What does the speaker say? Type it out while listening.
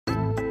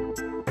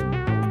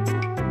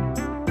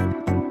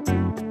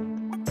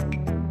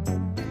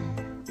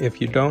If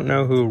you don't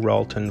know who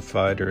Ralton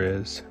Fider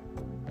is,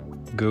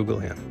 Google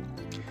him.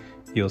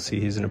 You'll see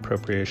he's an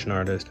appropriation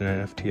artist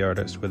and NFT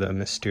artist with a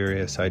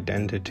mysterious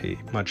identity,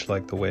 much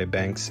like the way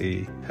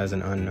Banksy has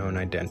an unknown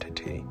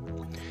identity.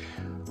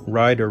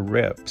 Ryder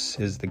Ripps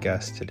is the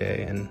guest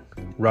today, and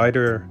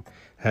Ryder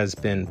has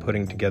been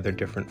putting together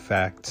different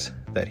facts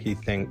that he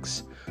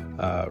thinks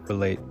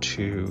relate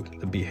to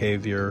the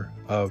behavior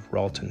of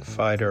Ralton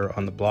Fider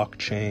on the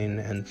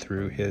blockchain and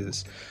through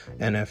his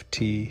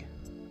NFT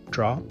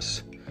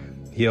drops.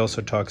 He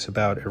also talks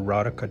about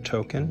Erotica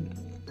Token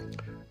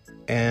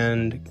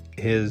and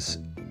his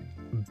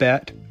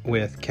bet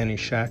with Kenny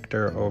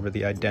Schachter over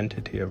the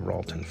identity of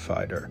Ralton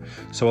Fider.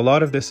 So a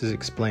lot of this is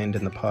explained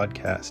in the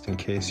podcast. In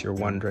case you're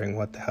wondering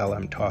what the hell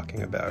I'm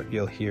talking about,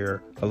 you'll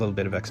hear a little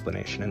bit of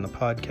explanation in the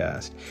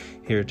podcast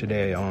here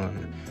today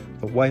on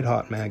the White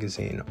Hot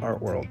Magazine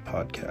Art World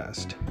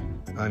podcast.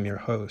 I'm your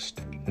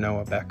host,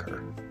 Noah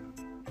Becker.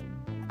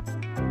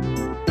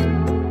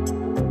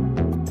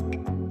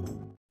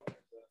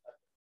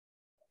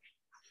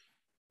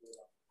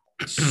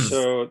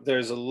 So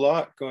there's a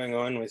lot going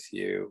on with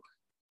you.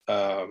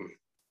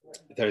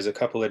 There's a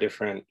couple of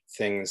different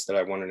things that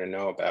I wanted to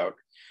know about.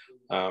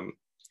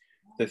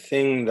 The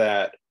thing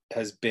that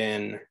has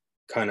been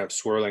kind of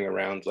swirling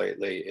around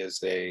lately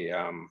is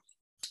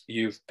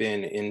you've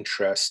been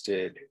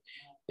interested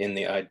in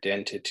the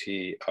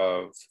identity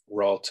of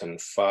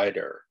Ralton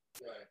Fider.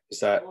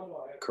 Is that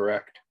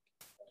correct?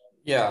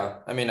 Yeah,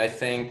 I mean, I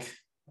think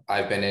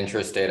I've been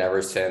interested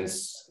ever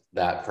since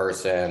that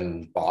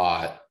person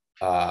bought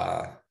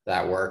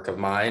that work of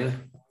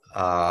mine,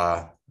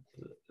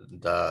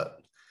 the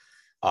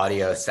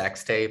audio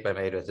sex tape I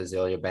made with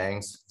Azealia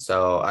Banks.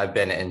 So I've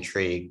been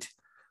intrigued,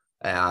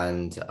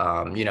 and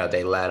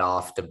they led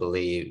off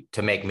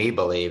to make me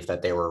believe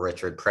that they were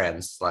Richard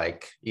Prince.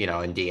 Like, in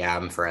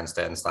DM, for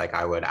instance, like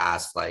I would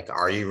ask, like,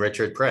 are you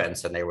Richard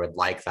Prince? And they would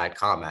like that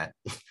comment.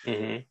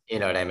 Mm-hmm. You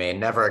know what I mean?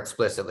 Never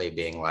explicitly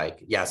being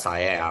like, yes, I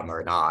am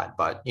or not,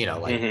 but,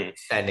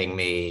 sending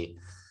me,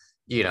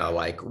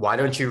 like, why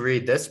don't you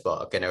read this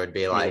book? And it would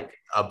be like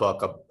a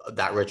book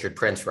that Richard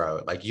Prince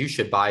wrote, like, you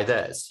should buy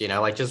this,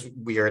 like just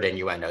weird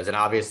innuendos. And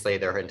obviously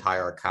their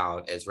entire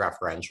account is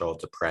referential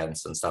to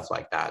Prince and stuff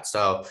like that.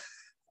 So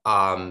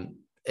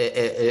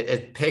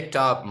it picked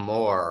up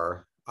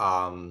more.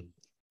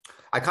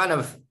 I kind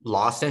of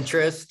lost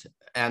interest,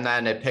 and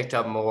then it picked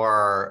up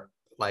more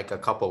like a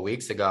couple of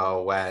weeks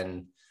ago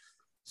when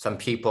some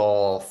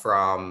people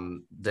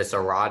from this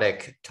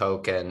erotica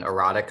token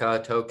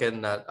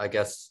that I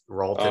guess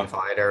Ralton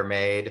Fider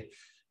made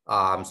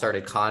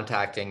started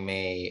contacting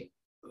me,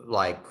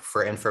 like,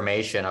 for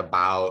information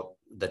about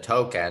the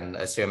token,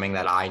 assuming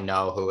that I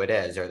know who it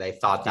is, or they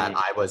thought that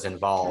I was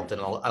involved.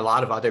 And a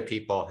lot of other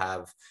people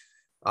have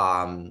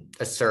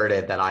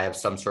asserted that I have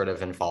some sort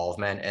of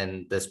involvement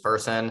in this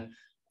person.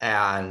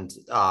 And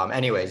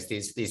anyways,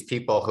 these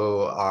people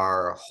who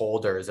are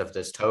holders of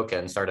this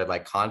token started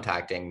like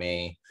contacting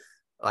me,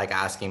 like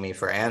asking me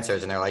for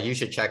answers. And they're like, you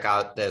should check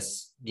out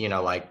this,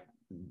 like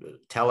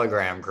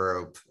Telegram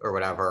group or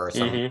whatever, or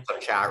some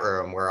chat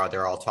room where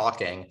they're all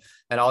talking.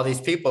 And all these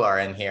people are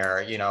in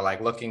here, like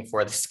looking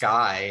for this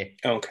guy.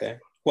 Okay.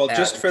 Well,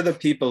 just for the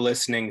people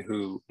listening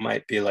who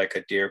might be like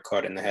a deer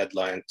caught in the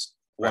headlines,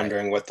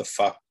 wondering what the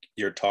fuck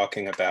you're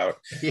talking about,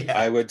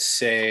 I would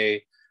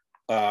say,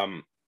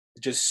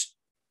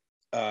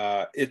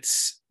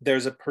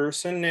 there's a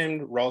person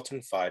named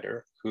Ralton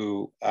Fider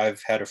who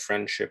I've had a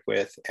friendship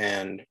with,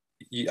 and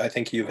I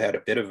think you've had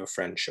a bit of a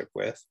friendship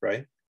with,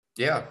 right?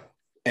 Yeah.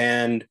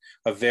 And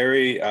a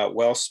very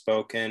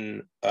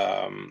well-spoken,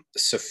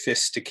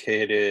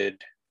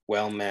 sophisticated,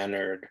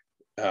 well-mannered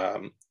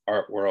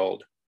art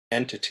world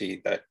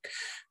entity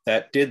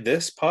that did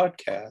this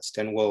podcast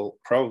and will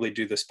probably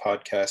do this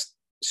podcast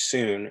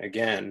soon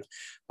again,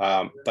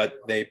 but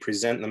they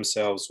present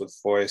themselves with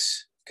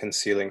voice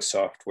concealing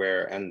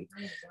software, and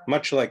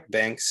much like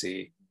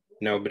Banksy,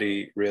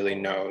 nobody really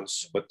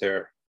knows what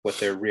their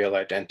real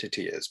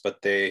identity is,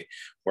 but they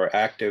were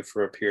active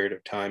for a period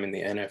of time in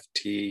the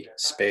NFT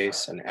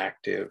space and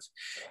active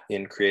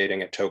in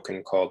creating a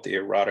token called the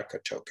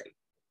Erotica Token.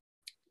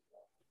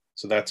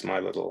 So that's my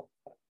little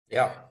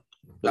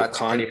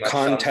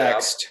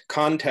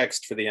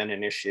context for the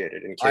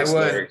uninitiated, in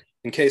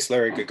case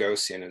Larry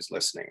Gagosian is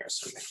listening or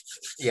something.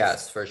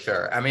 Yes, for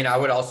sure. I mean, I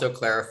would also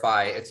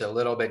clarify it's a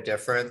little bit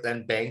different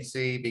than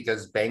Banksy,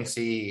 because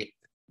Banksy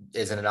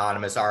is an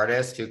anonymous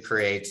artist who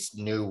creates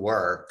new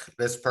work.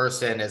 This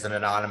person is an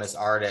anonymous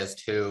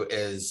artist who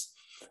is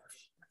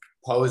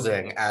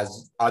posing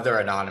as other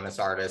anonymous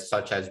artists,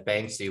 such as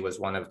Banksy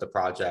was one of the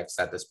projects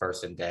that this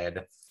person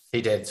did.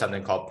 He did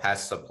something called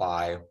Pest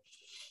Supply.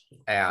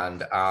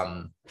 And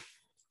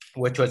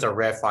which was a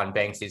riff on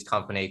Banksy's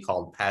company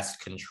called Pest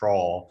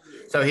Control.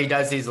 So he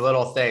does these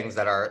little things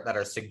that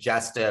are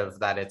suggestive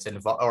that it's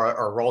involved,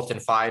 or Rolton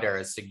Fider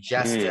is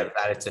suggestive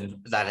that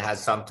that it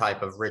has some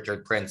type of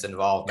Richard Prince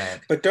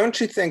involvement. But don't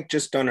you think,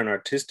 just on an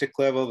artistic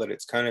level, that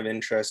it's kind of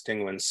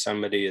interesting when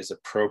somebody is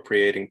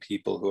appropriating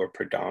people who are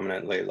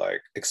predominantly,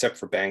 like, except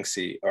for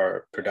Banksy,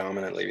 are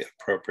predominantly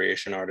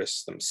appropriation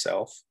artists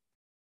themselves?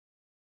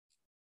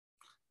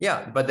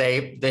 Yeah, but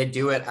they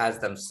do it as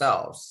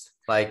themselves.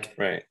 Like,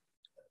 right.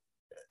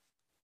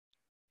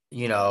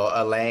 You know,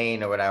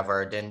 Elaine or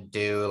whatever didn't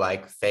do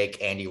like fake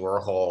Andy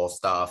Warhol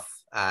stuff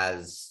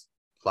as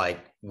like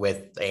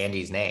with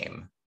Andy's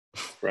name.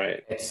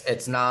 Right.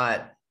 It's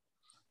not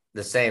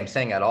the same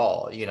thing at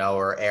all, you know,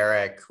 or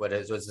Eric,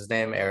 what's his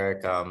name?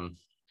 Eric,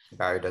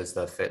 guy who does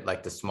the fit,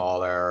 like the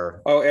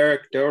smaller. Oh,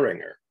 Eric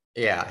Doehringer.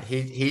 Yeah,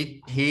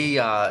 he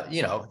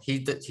you know,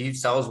 he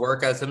sells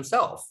work as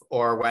himself.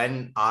 Or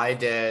when I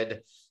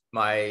did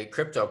my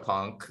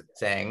CryptoPunk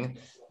thing,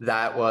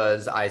 that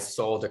was, I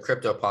sold a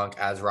CryptoPunk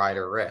as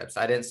Ryder Rips.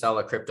 I didn't sell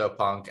a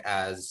CryptoPunk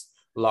as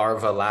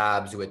Larva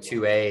Labs with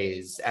 2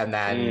 A's and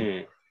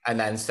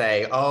then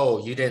say,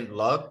 oh, you didn't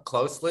look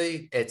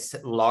closely, it's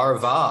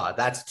Larva,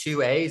 that's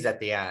 2 A's at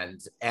the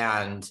end,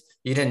 and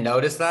you didn't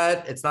notice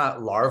that? It's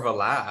not Larva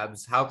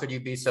Labs. How could you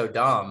be so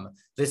dumb?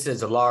 This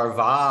is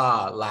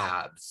Larva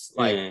Labs.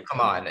 Like, come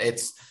on.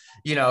 It's,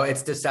 you know,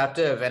 it's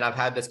deceptive. And I've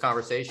had this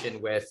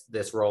conversation with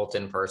this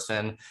Rolton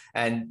person.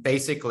 And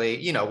basically,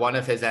 you know, one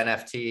of his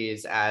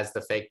NFTs as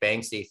the fake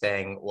Banksy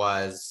thing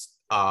was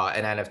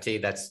an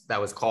NFT that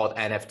was called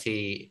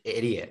NFT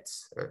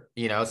Idiots.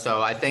 You know,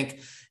 so I think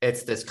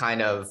it's this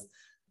kind of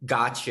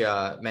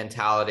gotcha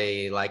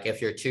mentality. Like,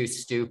 if you're too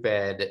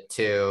stupid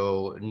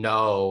to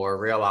know or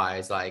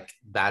realize, like,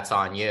 that's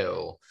on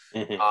you.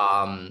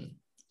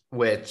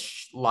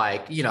 Which,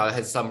 like, you know,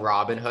 has some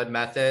Robin Hood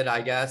method,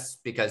 I guess,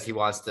 because he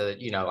wants to,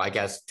 you know, I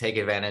guess, take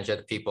advantage of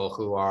the people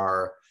who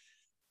are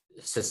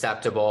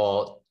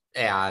susceptible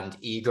and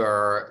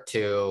eager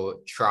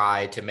to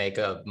try to make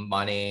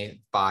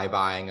money by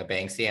buying a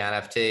Banksy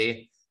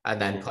NFT and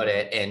then put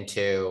it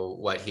into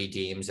what he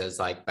deems as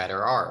like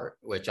better art,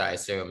 which I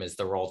assume is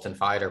the Rolton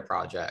Fider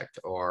project,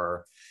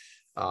 or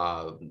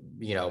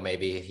you know,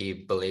 maybe he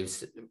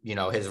believes, you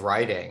know, his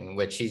writing,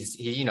 which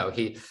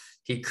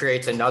he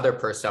creates another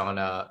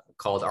persona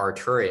called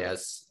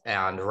Arturius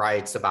and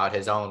writes about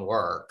his own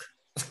work,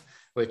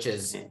 which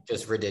is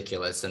just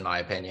ridiculous in my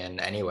opinion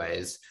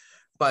anyways.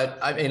 But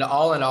I mean,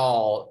 all in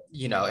all,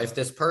 you know, if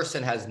this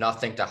person has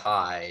nothing to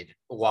hide,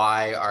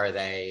 why are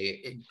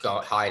they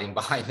hiding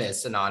behind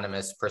this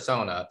anonymous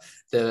persona?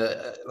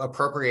 The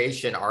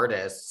appropriation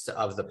artists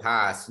of the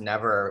past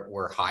never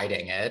were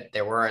hiding it.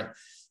 They weren't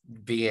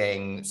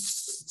being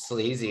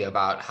sleazy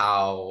about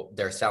how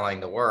they're selling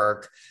the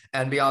work.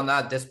 And beyond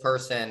that, this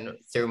person,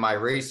 through my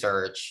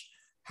research,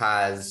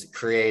 has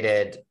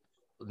created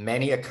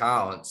many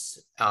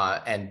accounts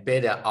and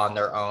bid on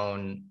their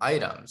own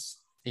items,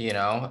 you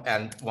know.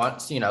 And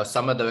once, you know,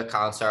 some of the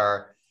accounts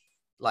are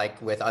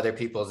like with other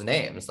people's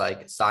names,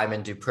 like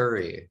Simon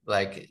Dupuy,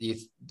 like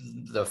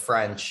the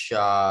French,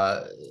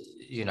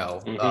 you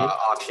know,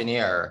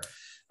 auctioneer.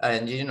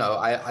 And, you know,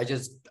 I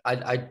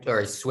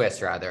or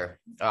Swiss rather,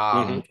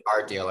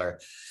 art dealer.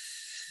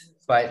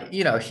 But,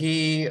 you know,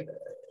 you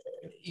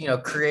know,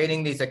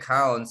 creating these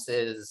accounts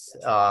is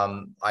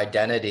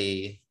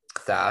identity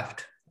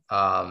theft.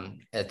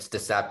 It's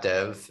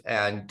deceptive.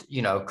 And,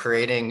 you know,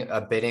 creating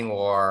a bidding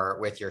war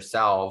with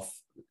yourself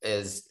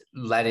is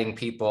leading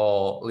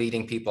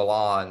people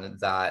on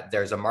that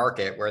there's a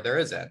market where there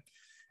isn't.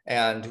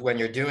 And when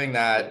you're doing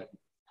that,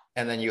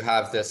 and then you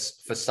have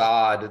this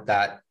facade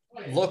that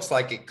looks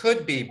like it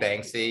could be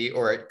Banksy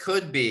or it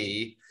could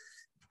be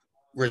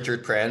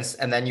Richard Prince,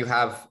 and then you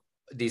have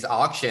these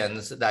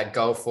auctions that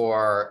go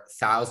for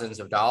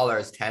thousands of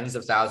dollars, tens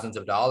of thousands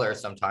of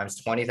dollars,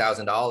 sometimes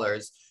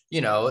 $20,000.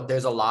 You know,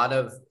 there's a lot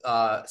of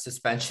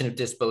suspension of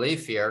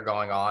disbelief here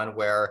going on,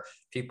 where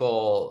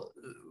people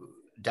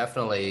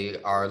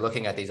definitely are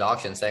looking at these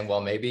auctions saying,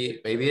 well, maybe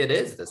it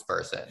is this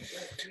person.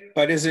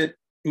 But isn't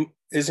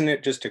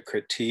it just a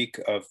critique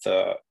of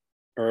the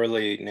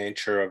early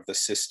nature of the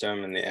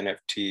system and the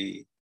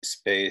NFT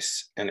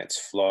space and its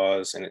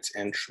flaws and its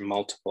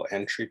multiple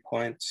entry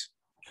points?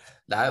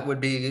 That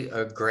would be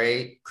a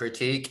great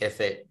critique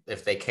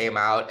if they came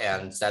out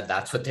and said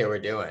that's what they were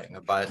doing,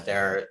 but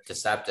they're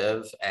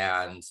deceptive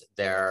and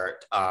they're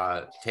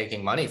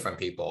taking money from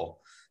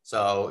people.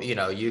 So, you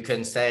know, you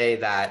can say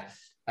that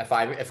if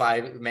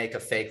I make a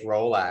fake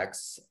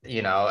Rolex,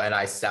 you know, and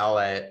I sell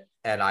it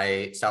for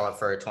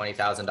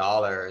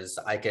 $20,000,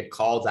 I could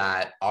call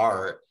that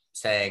art,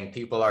 saying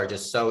people are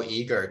just so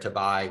eager to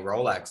buy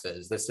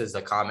Rolexes. This is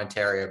a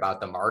commentary about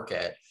the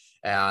market.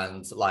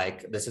 And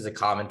like, this is a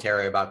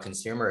commentary about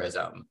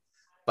consumerism.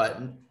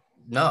 But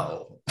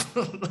no,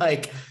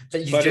 like,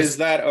 is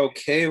that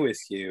okay with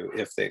you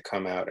if they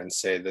come out and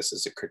say this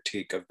is a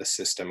critique of the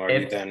system? Are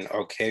you then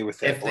okay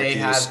with it? Or do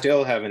you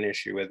still have an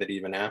issue with it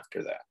even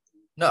after that?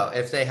 No,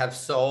 if they have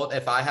sold,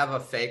 if I have a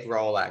fake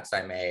Rolex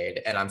I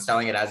made and I'm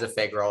selling it as a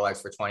fake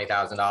Rolex for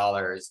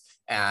 $20,000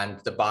 and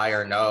the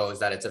buyer knows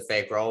that it's a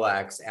fake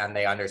Rolex and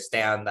they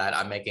understand that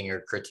I'm making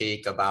a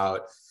critique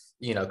about,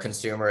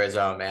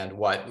 consumerism and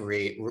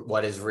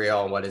what is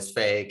real and what is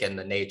fake and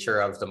the nature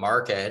of the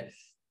market,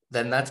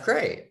 then that's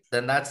great.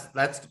 Then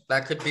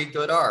that could be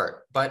good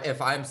art. But if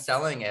I'm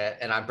selling it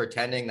and I'm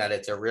pretending that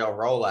it's a real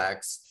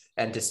Rolex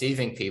and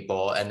deceiving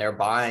people and they're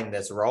buying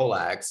this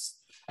Rolex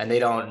and they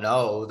don't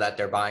know that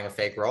they're buying a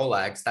fake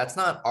Rolex, that's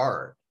not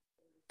art.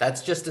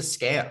 That's just a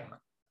scam.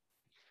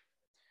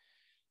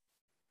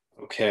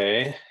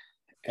 Okay.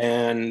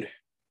 And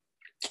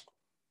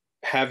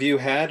have you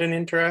had an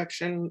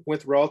interaction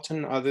with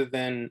Ralton other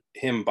than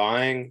him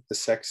buying the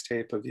sex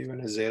tape of you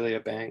and Azalea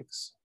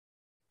Banks?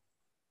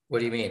 What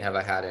do you mean? Have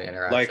I had an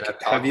interaction? Like, I've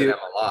talked to them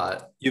a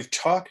lot. You've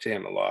talked to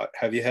him a lot.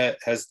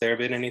 Has there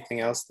been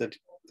anything else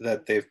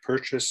that they've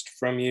purchased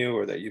from you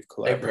or that you've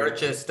collaborated? They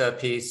purchased a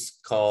piece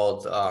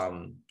called,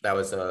 that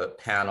was a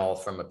panel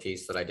from a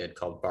piece that I did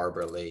called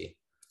Barbara Lee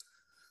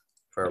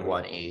for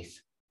 1 ETH.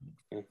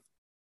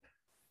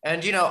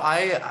 And,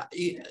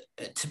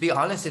 to be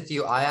honest with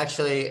you, I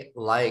actually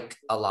like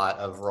a lot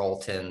of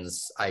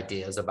Ralton's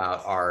ideas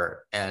about art,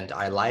 and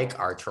I like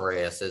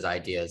Artorias's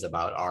ideas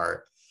about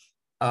art.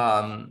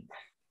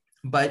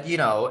 But,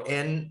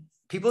 and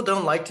people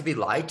don't like to be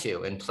lied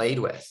to and played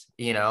with,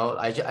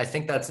 I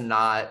think that's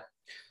not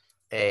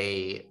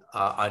a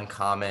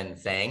uncommon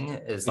thing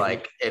is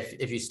like,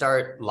 if you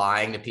start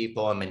lying to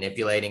people and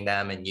manipulating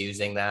them and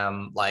using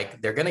them,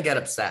 like they're going to get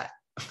upset.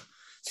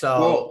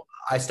 So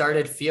I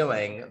started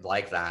feeling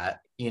like that,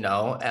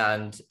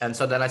 and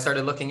so then I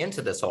started looking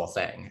into this whole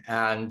thing.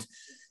 And,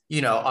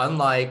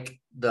 unlike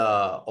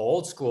the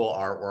old school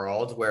art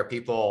world where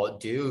people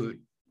do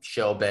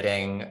show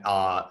bidding,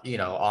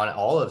 on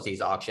all of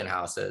these auction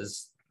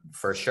houses,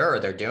 for sure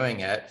they're doing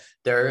it.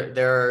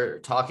 They're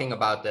talking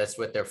about this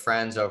with their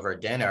friends over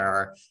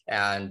dinner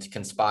and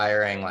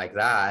conspiring like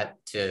that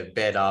to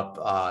bid up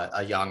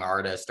a young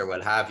artist or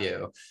what have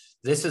you.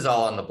 This is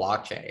all on the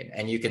blockchain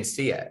and you can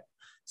see it.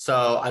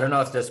 So I don't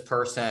know if this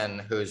person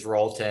who's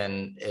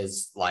Ralton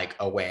is like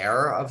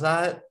aware of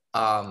that,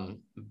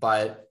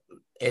 but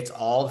it's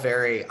all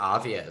very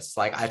obvious.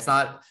 Like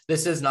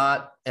this is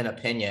not an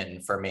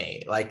opinion for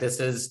me. Like this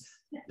is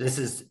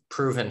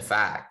proven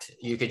fact.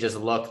 You could just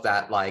look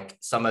at like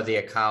some of the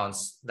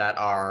accounts that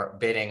are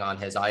bidding on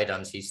his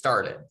items he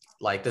started.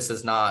 Like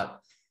it's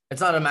not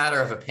a matter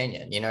of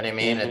opinion. You know what I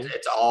mean?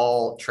 It's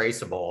all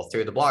traceable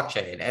through the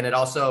blockchain. And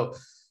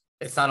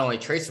it's not only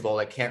traceable,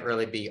 it can't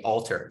really be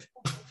altered.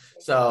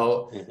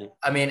 So,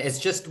 I mean, it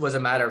just was a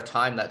matter of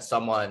time that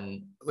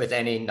someone with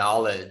any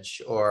knowledge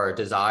or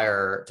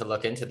desire to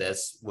look into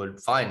this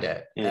would find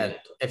it. And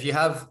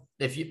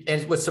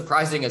and what's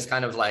surprising is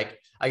kind of like,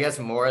 I guess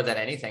more than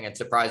anything, it's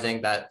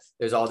surprising that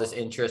there's all this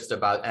interest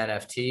about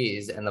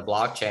NFTs and the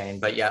blockchain,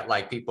 but yet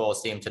like people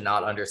seem to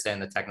not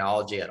understand the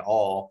technology at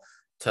all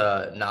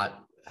to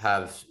not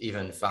have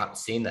even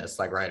seen this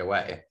like right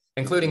away,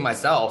 including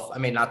myself. I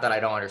mean, not that I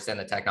don't understand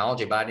the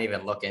technology, but I didn't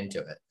even look into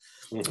it.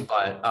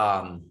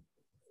 But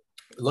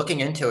looking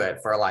into it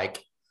for like,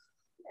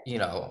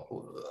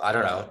 I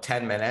don't know,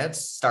 10 minutes,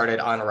 started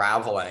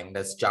unraveling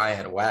this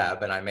giant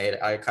web, and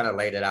I kind of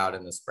laid it out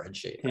in the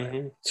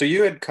spreadsheet. So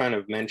you had kind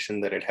of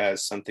mentioned that it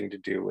has something to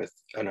do with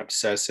an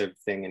obsessive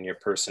thing in your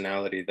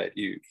personality, that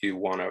you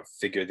want to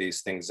figure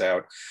these things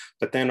out.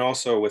 But then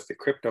also with the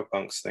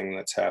CryptoPunks thing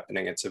that's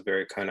happening, it's a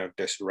very kind of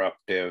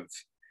disruptive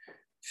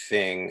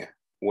thing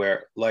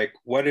where like,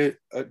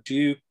 do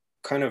you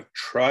kind of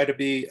try to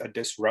be a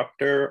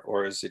disruptor,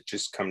 or is it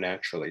just come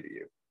naturally to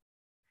you?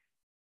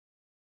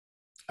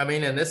 I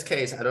mean, in this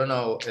case, I don't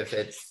know if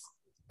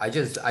I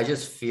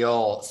just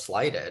feel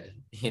slighted.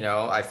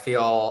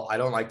 I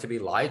don't like to be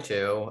lied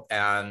to.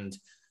 And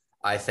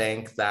I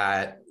think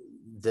that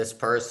this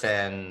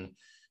person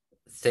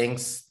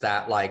thinks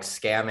that like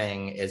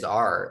scamming is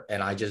art.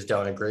 And I just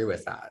don't agree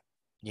with that.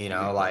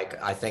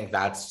 Like, I think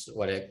that's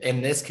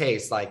in this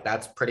case, like,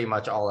 that's pretty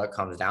much all it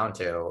comes down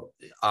to.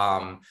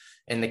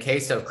 In the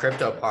case of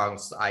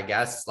CryptoPunks, I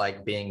guess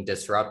like being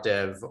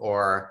disruptive,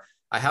 or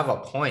I have a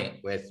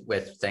point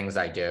with things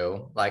I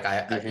do. Like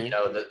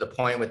the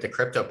point with the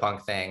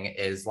CryptoPunk thing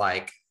is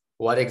like,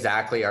 what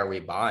exactly are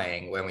we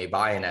buying when we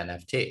buy an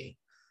NFT?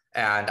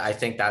 And I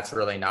think that's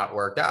really not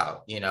worked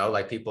out.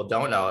 Like people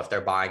don't know if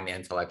they're buying the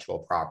intellectual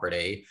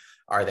property.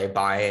 Are they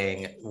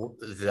buying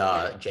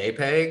the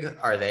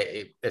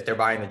JPEG? If they're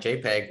buying the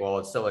JPEG, well,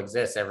 it still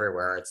exists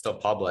everywhere. It's still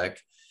public.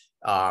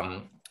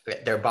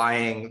 They're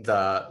buying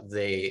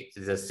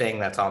the thing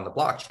that's on the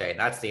blockchain.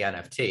 That's the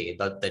NFT,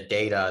 the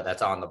data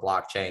that's on the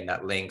blockchain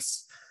that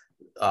links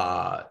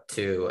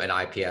to an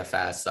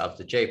IPFS of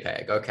the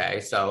JPEG.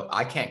 Okay, so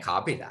I can't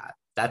copy that.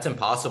 That's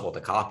impossible to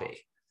copy.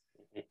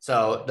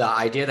 So the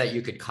idea that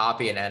you could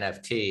copy an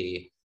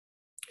NFT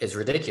is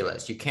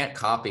ridiculous. You can't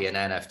copy an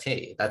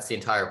NFT. That's the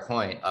entire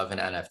point of an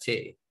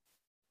NFT.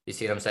 You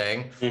see what I'm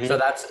saying? So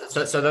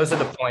those are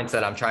the points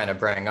that I'm trying to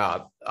bring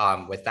up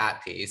with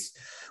that piece.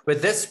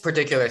 with this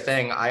particular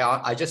thing,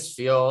 I just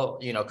feel,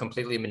 you know,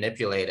 completely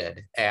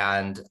manipulated,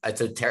 and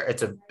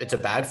it's a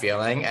bad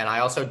feeling. And I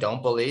also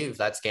don't believe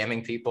that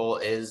scamming people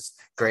is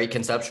great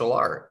conceptual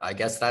art. I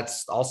guess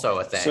that's also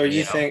a So thing,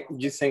 you know.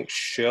 you think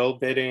shill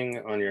bidding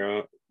on your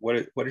own,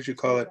 what did you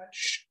call it?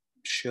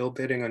 Shill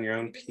bidding on your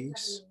own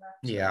piece?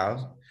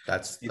 Yeah,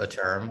 that's You- a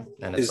term,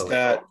 and it's Is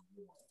that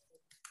illegal.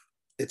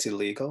 it's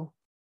illegal?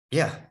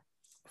 Yeah,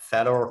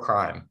 federal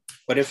crime.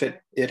 But if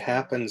it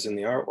happens in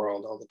the art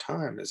world all the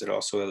time, is it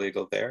also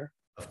illegal there?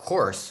 Of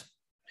course.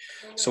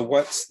 So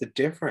what's the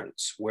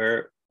difference?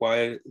 Why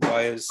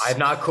is I'm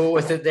not cool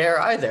with it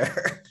there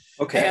either.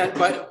 okay?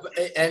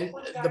 And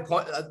the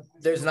point,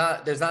 there's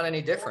not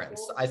any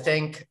difference. I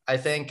think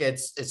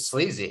it's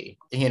sleazy,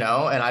 you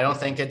know, and I don't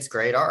think it's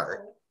great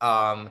art.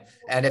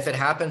 And if it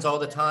happens all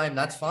the time,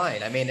 that's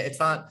fine. I mean, it's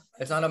not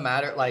a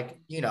matter, like,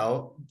 you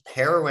know,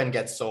 heroin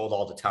gets sold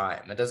all the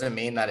time. It doesn't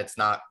mean that it's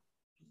not,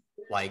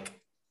 like,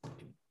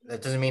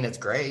 that doesn't mean it's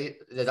great.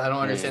 I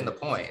don't understand the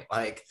point.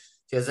 Like,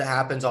 because it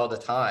happens all the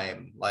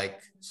time.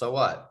 Like, so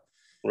what?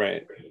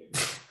 Right.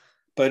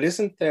 But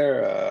isn't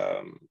there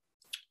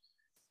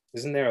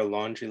a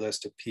laundry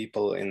list of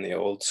people in the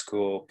old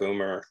school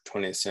boomer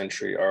 20th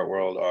century art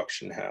world,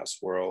 auction house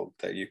world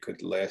that you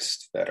could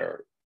list that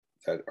are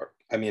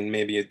I mean,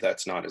 maybe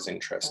that's not as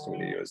interesting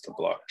to you as the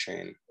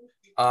blockchain.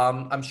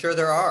 I'm sure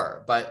there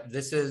are, but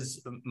this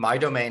is my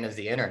domain is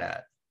the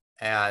internet,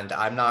 and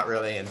I'm not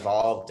really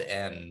involved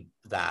in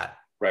that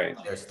Right.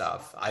 other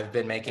stuff. I've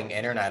been making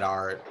internet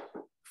art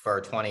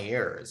for 20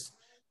 years,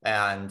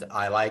 and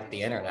I like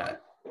the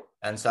internet.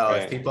 And so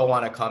if Right. people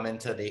want to come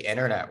into the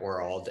internet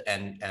world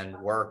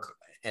and work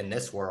in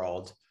this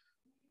world,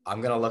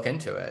 I'm going to look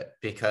into it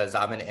because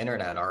I'm an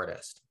internet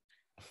artist.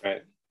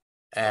 Right.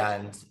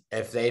 And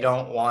if they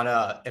don't want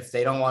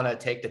to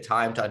take the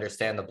time to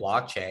understand the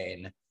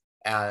blockchain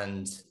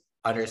and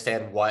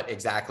understand what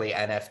exactly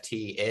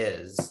NFT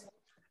is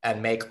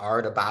and make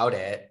art about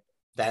it,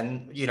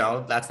 then, you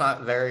know, that's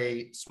not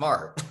very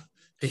smart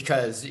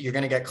because you're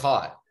going to get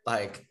caught.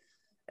 Like,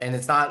 and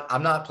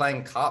I'm not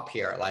playing cop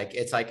here. Like,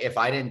 it's like, if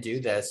I didn't do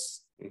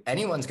this,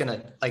 anyone's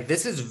going to, like,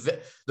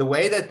 the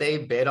way that they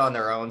bid on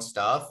their own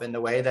stuff and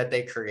the way that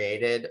they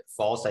created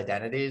false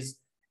identities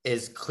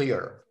is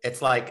clear.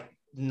 It's like,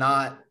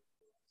 not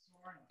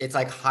it's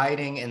like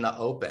hiding in the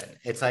open.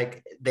 It's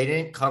like they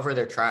didn't cover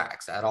their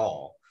tracks at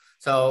all.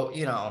 So,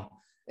 you know,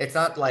 it's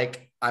not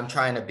like I'm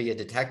trying to be a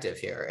detective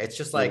here. It's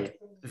just like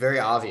very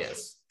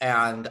obvious.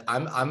 And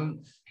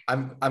I'm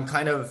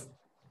kind of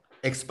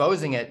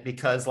exposing it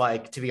because,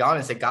 like, to be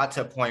honest, it got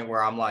to a point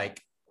where I'm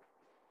like,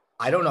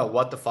 I don't know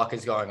what the fuck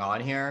is going on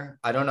here.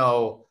 I don't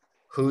know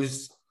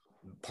who's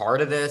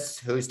part of this,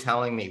 who's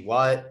telling me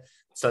what.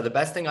 So the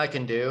best thing I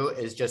can do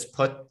is just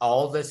put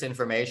all this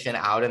information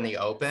out in the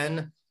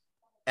open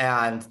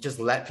and just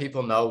let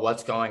people know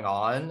what's going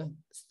on,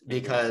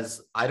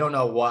 because I don't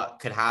know what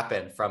could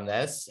happen from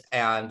this.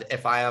 And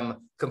if I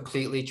am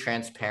completely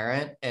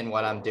transparent in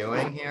what I'm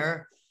doing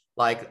here,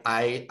 like,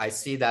 I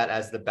see that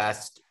as the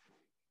best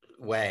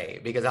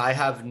way, because I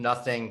have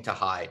nothing to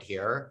hide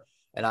here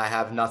and I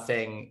have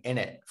nothing in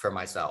it for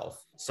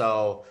myself.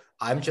 So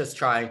I'm just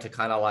trying to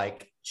kind of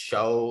like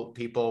show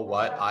people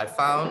what I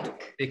found,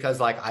 because,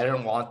 like, I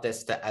don't want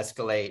this to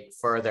escalate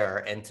further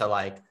into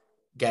like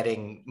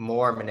getting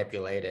more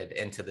manipulated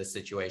into this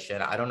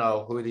situation. I don't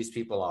know who these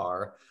people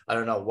are. I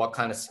don't know what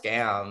kind of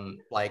scam,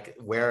 like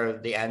where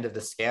the end of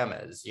the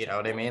scam is. You know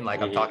what I mean?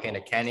 Like, I'm talking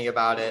to Kenny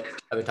about it.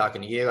 I've been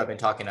talking to you. I've been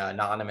talking to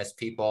anonymous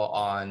people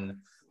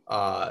on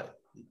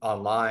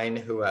online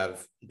who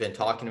have been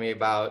talking to me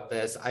about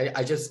this.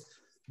 I just,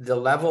 the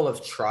level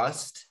of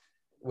trust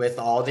with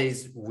all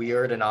these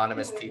weird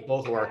anonymous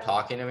people who are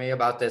talking to me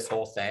about this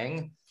whole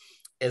thing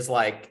is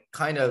like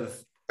kind of,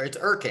 it's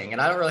irking,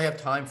 and I don't really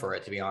have time for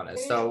it, to be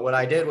honest. So what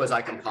I did was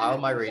I compiled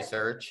my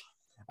research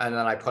and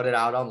then I put it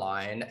out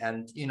online,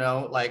 and, you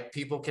know, like,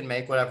 people can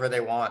make whatever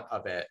they want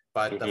of it.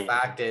 But the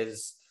fact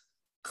is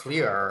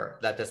clear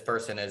that this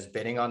person is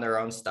bidding on their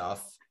own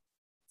stuff,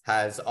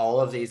 has all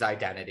of these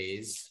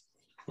identities,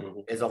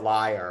 is a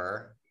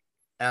liar,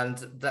 and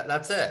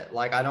that's it.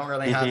 Like, I don't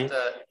really have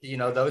to, you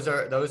know, those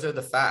are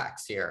the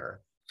facts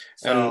here.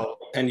 So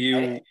and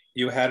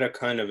you had a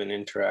kind of an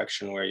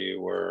interaction where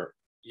you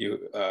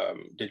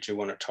did you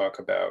want to talk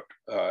about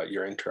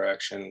your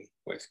interaction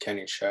with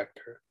Kenny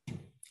Schachter,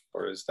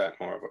 or is that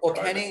more of a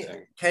private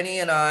thing? Kenny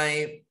and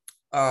I,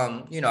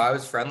 you know, I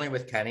was friendly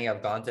with Kenny.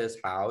 I've gone to his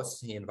house.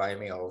 He invited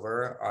me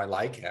over. I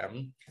like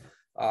him.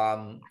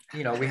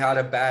 You know, we had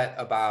a bet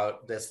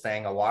about this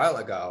thing a while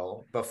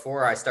ago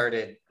before I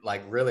started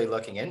like really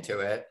looking into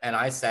it. And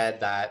I said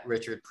that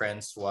Richard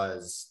Prince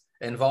was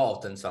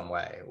involved in some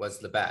way, was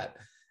the bet.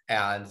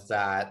 And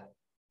that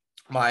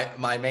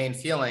my main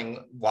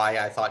feeling why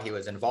I thought he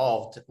was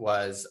involved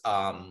was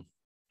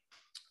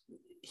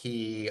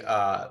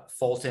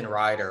Fulton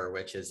Rider,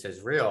 which is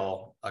his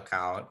real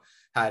account,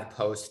 had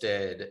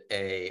posted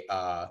a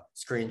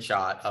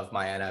screenshot of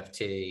my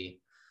NFT.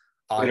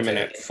 Wait a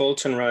minute,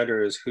 Fulton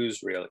Rider is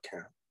whose real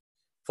account?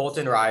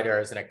 Fulton Rider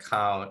is an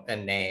account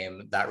and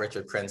name that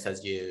Richard Prince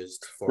has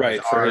used for right,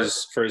 his art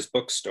for his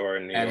bookstore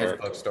in New and York. his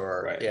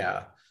bookstore. Right.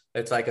 Yeah.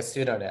 It's like a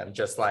pseudonym,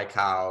 just like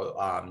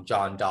how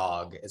John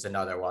Dog is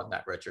another one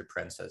that Richard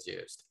Prince has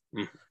used.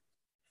 Mm-hmm.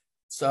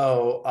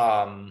 So,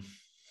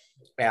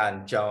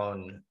 and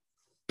Joan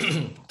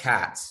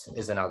Katz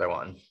is another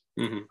one.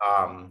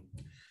 Mm-hmm.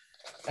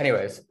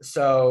 Anyways,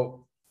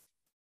 so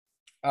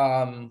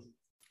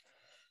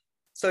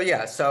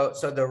yeah, so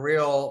the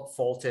real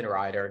Fulton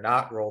Rider,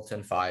 not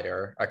Rolton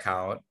Fighter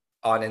account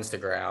on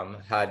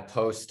Instagram had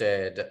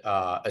posted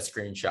a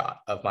screenshot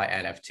of my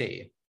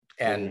NFT.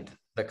 And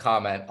the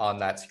comment on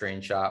that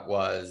screenshot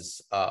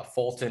was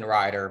Fulton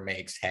Rider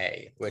makes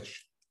hay,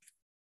 which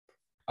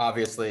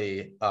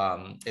obviously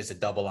is a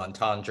double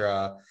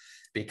entendre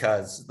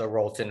because the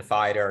Rolton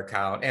Fighter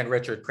account and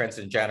Richard Prince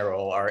in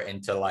general are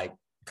into like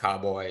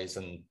cowboys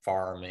and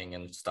farming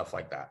and stuff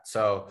like that.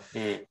 So,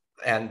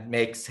 and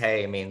makes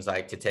hay means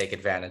like to take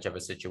advantage of a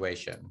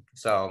situation.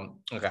 So,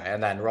 okay.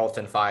 And then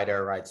Rolton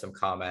Fighter writes some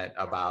comment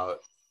about,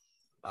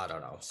 I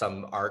don't know,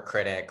 some art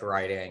critic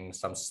writing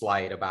some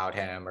slight about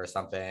him or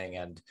something,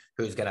 and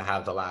who's going to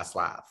have the last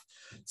laugh.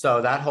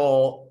 So that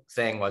whole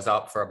thing was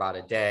up for about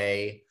a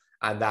day.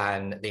 And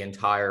then the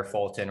entire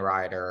Fulton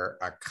Rider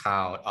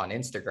account on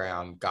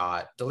Instagram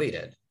got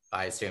deleted.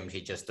 I assumed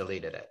he just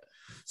deleted it.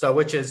 So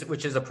which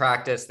is a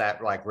practice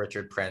that like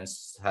Richard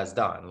Prince has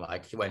done.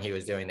 Like when he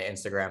was doing the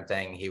Instagram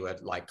thing, he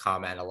would like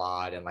comment a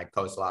lot and like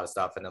post a lot of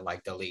stuff and then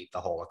like delete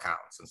the whole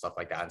accounts and stuff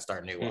like that and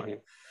start a new one.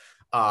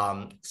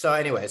 So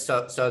anyway,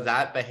 so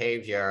that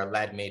behavior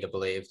led me to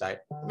believe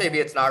that maybe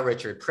it's not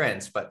Richard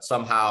Prince, but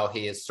somehow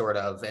he is sort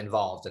of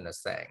involved in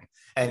this thing.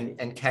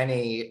 And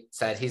Kenny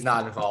said he's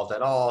not involved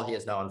at all. He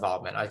has no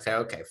involvement. I say,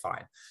 okay,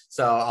 fine.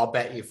 So I'll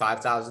bet you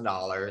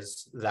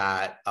 $5,000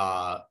 that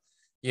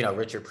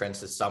Richard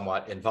Prince is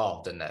somewhat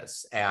involved in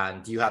this,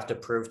 and you have to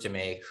prove to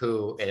me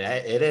who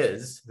it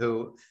is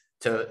who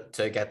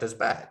to get this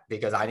bet,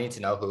 because I need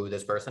to know who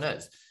this person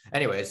is.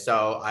 Anyway,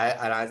 so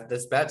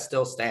this bet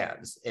still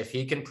stands. If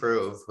he can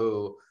prove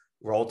who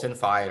Rolton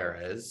Fighter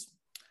is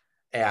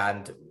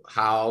and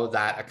how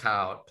that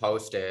account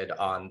posted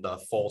on the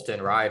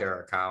Fulton Rider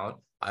account,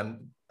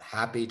 I'm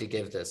happy to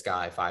give this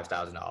guy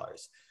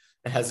 $5,000.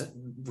 It has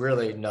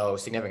really no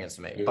significance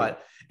to me.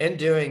 But in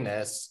doing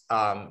this,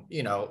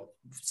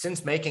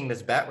 since making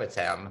this bet with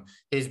him,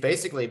 he's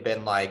basically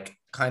been like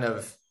kind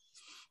of,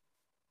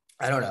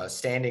 I don't know,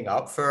 standing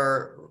up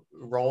for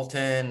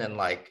Rolton, and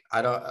like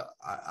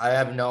I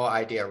have no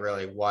idea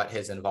really what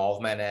his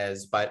involvement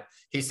is, but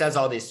he says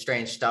all this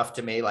strange stuff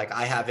to me, like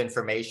I have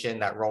information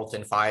that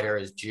Rolton Fighter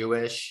is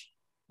Jewish,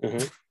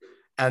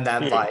 and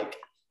then like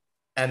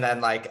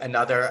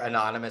another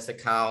anonymous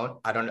account,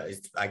 I don't know,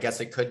 I guess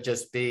it could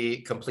just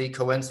be complete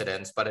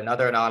coincidence, but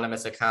another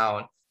anonymous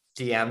account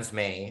DMs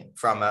me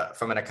from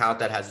an account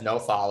that has no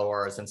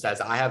followers and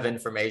says I have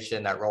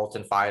information that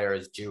Rolton Fighter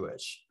is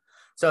Jewish.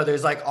 So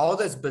there's like all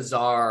this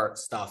bizarre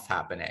stuff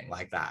happening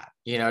like that.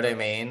 You know what I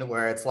mean?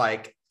 Where it's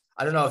like,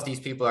 I don't know if these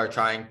people are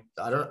trying,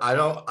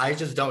 I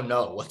just don't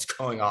know what's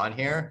going on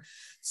here.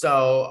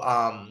 So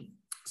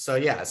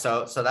yeah,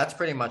 so that's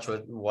pretty much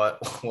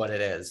what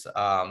it is.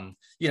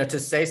 To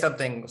say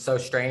something so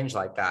strange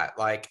like that,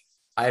 like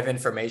I have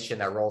information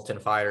that Rolton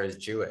Fighter is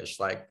Jewish,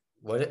 like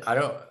what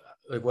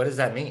does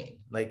that mean?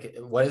 Like,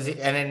 what is he?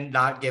 And then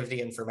not give the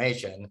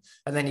information.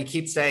 And then you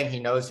keep saying he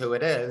knows who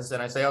it is.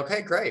 And I say,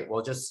 okay, great.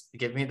 Well, just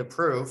give me the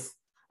proof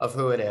of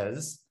who it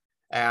is,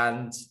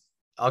 and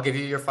I'll give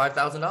you your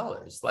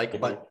 $5,000. Like,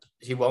 but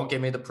he won't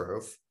give me the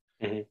proof.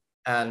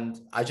 And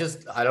I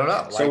don't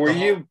know. So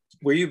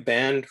were you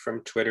banned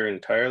from Twitter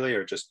entirely,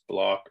 or just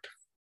blocked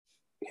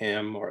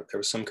him, or there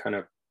was some kind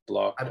of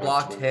block? I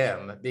blocked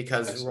him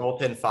because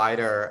Rolton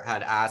Fighter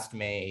had asked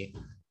me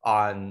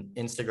on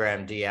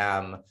Instagram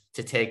DM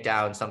to take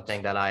down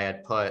something that I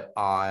had put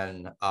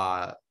on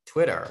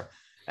Twitter.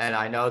 And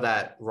I know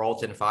that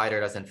Rolton Fighter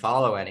doesn't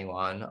follow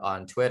anyone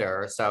on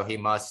Twitter, so he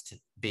must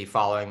be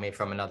following me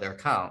from another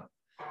account,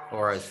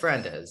 or his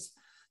friend is.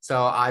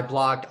 So I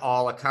blocked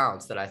all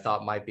accounts that I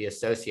thought might be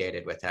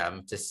associated with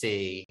him to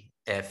see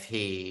if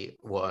he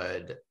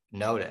would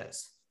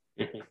notice.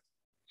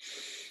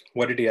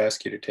 What did he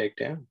ask you to take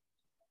down?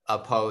 A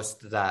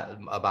post that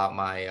about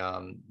my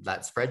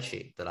that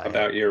spreadsheet that I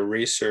about had. Your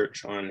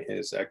research on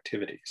his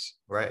activities,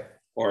 right,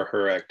 or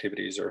her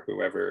activities, or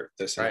whoever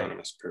this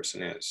anonymous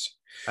person is.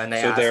 And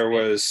so there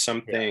was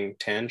something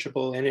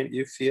tangible in it,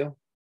 you feel?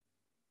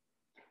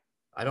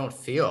 I don't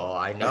feel,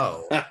 I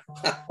know.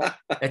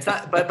 It's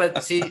not,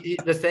 but see,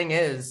 the thing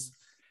is,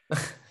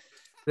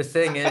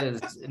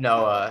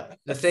 Noah,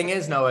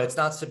 it's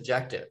not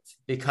subjective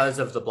because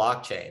of the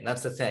blockchain.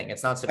 That's the thing.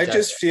 It's not subjective. I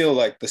just feel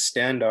like the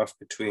standoff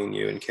between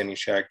you and Kenny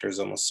Schachter is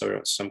almost sort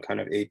of some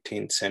kind of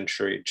 18th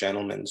century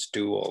gentleman's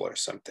duel or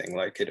something.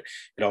 Like it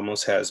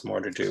almost has more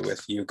to do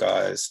with you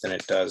guys than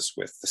it does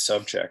with the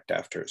subject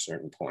after a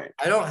certain point.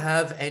 I don't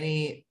have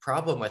any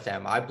problem with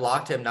him. I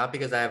blocked him not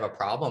because I have a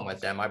problem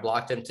with him. I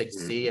blocked him to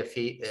see if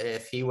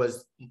he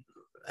was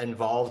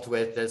involved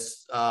with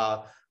this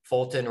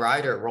Fulton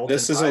Rider, Rolton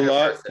This is Rider a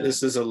lot. person.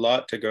 This is a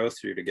lot to go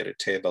through to get a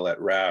table at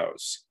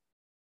Rouse.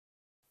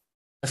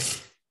 I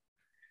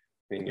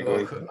mean,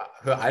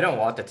 I don't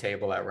want the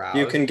table at Rouse.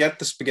 You can get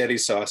the spaghetti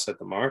sauce at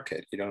the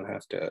market. You don't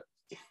have to.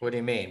 What do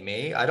you mean,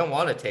 me? I don't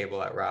want a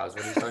table at Rouse.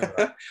 What are you talking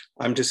about?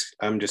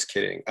 I'm just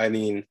kidding. I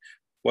mean,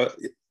 what?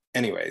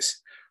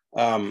 Anyways,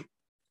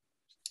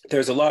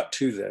 there's a lot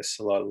to this,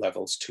 a lot of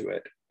levels to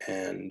it,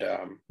 and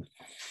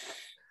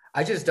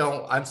I just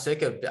don't. I'm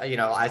sick of,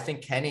 I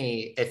think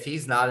Kenny, if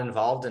he's not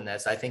involved in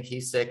this, I think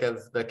he's sick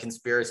of the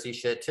conspiracy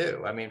shit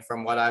too. I mean,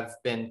 from what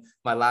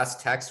my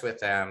last text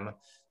with him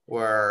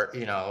were,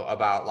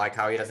 about like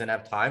how he doesn't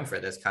have time for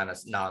this kind of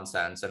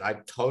nonsense. And I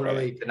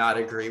totally could not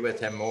agree with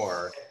him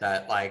more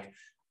that like,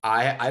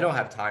 I don't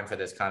have time for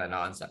this kind of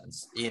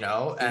nonsense,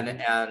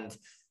 and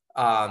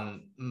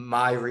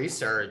my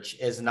research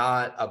is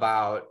not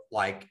about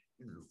like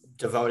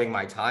devoting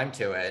my time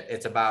to it.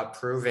 It's about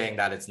proving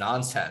that it's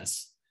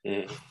nonsense.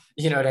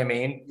 You know what I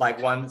mean? Like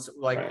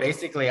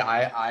basically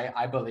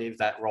I believe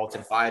that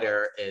Rolton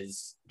Fighter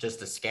is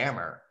just a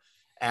scammer.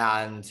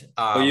 And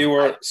you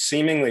were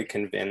seemingly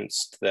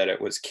convinced that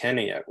it was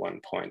Kenny at one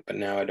point, but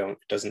now it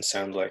doesn't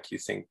sound like you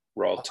think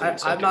Rolton.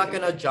 I'm not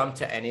going to jump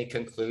to any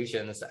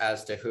conclusions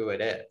as to who it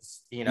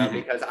is,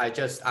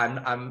 because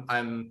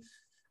I'm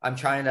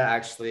trying to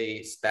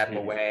actually step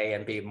away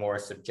and be more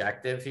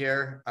subjective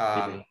here,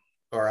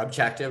 or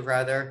objective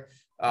rather.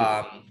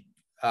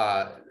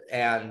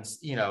 And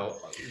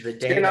the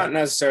data. You're not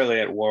necessarily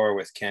at war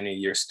with Kenny.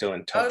 You're still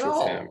in touch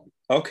with him.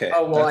 Okay.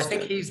 Oh, well, I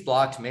think he's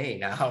blocked me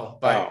now,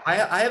 but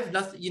I have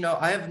nothing,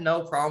 I have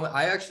no problem.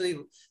 I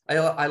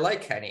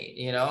like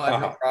Kenny, I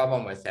have no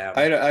problem with him.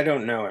 I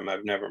don't know him.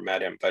 I've never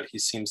met him, but he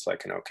seems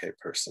like an okay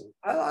person.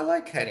 I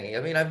like Kenny. I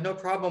mean, I have no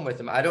problem with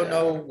him. I don't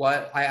know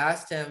what I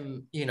asked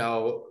him,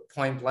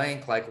 point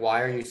blank, like,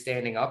 why are you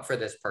standing up for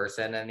this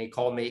person? And he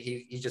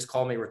just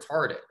called me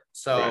retarded.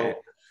 So,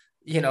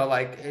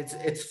 like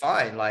it's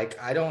fine.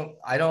 Like, I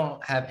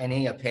don't have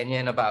any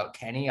opinion about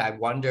Kenny.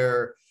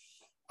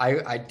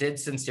 I did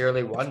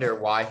sincerely wonder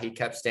why he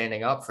kept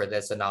standing up for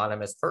this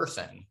anonymous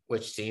person,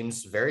 which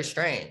seems very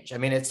strange. I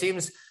mean, it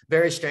seems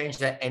very strange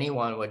that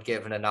anyone would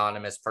give an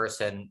anonymous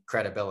person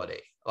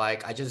credibility.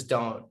 Like, I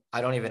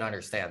don't even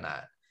understand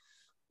that.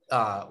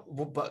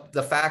 But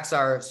the facts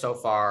are, so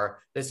far,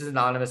 this is an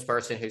anonymous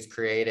person who's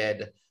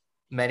created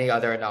many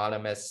other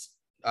anonymous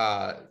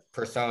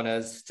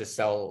personas to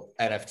sell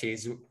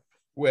NFTs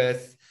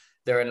with.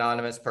 They're an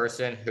anonymous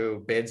person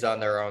who bids on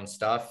their own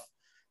stuff.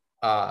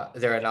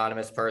 They're an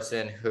anonymous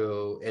person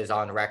who is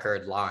on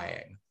record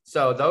lying.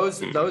 So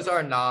those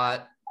are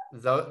not,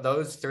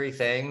 those three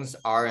things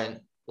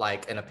aren't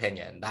like an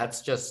opinion.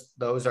 That's just,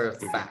 those are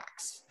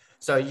facts.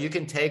 So you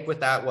can take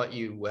with that what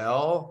you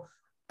will,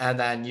 and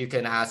then you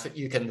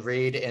can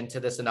read into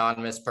this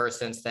anonymous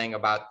person's thing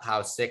about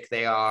how sick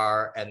they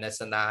are and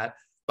this and that.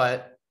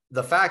 But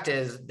the fact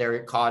is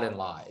they're caught in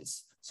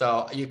lies.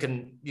 So you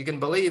can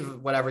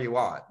believe whatever you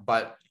want,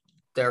 but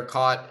they're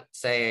caught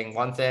saying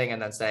one thing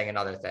and then saying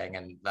another thing,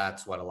 and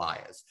that's what a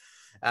lie is.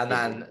 And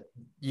then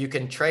you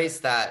can trace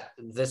that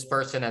this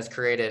person has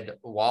created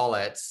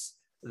wallets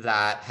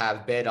that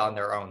have bid on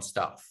their own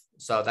stuff.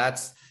 So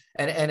that's,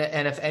 and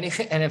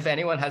if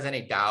anyone has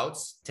any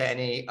doubts to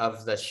any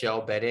of the shill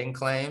bidding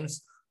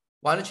claims,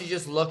 why don't you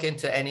just look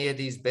into any of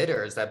these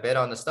bidders that bid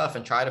on the stuff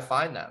and try to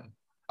find them?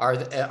 Are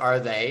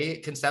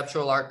they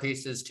conceptual art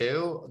pieces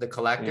too? The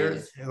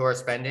collectors who are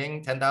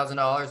spending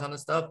 $10,000 on the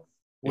stuff?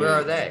 Where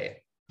are they?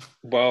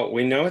 Well,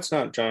 we know it's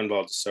not John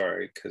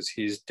Baldessari because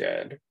he's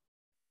dead.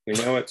 We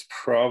know it's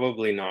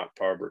probably not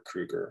Barbara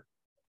Kruger.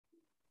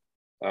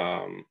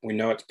 We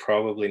know it's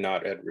probably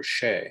not Ed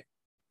Ruscha.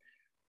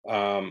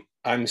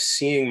 I'm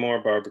seeing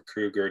more Barbara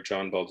Kruger,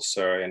 John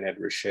Baldessari, and Ed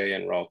Ruscha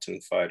and Rolton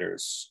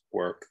Fighter's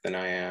work than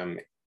I am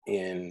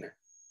in,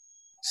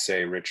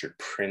 say, Richard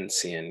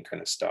Princian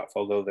kind of stuff.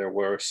 Although there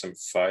were some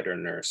fighter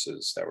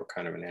nurses that were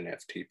kind of an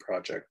NFT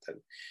project that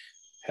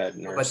had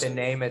nurses. But the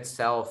name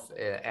itself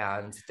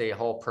and the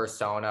whole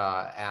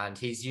persona, and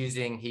he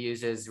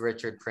uses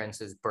Richard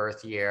Prince's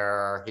birth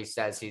year. He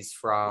says he's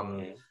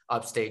from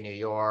upstate New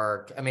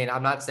York. I mean,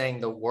 I'm not saying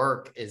the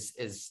work is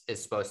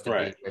supposed to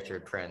be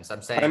Richard Prince.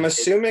 I'm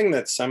assuming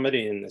that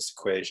somebody in this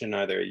equation,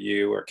 either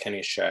you or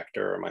Kenny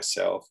Schachter or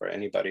myself or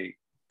anybody,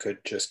 could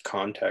just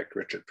contact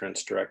Richard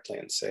Prince directly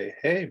and say,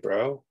 hey,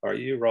 bro, are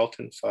you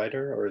Rolton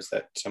Fighter? Or is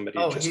that somebody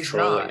just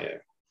trolling you?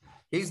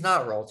 He's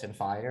not Rolton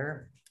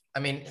Fighter. I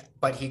mean,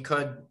 but he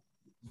could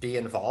be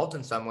involved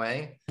in some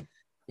way.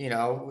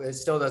 It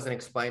still doesn't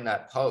explain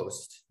that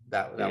post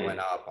that went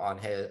up on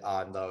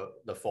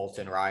the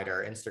Fulton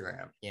Rider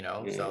Instagram,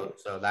 so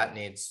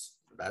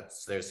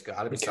there's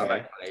got to be some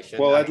explanation.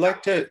 Well, I'd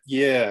like to,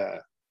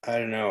 I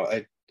don't know.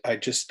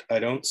 I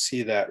don't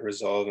see that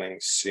resolving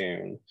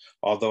soon,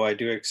 although I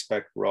do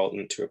expect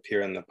Rolton to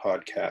appear in the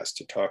podcast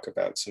to talk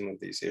about some of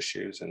these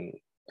issues and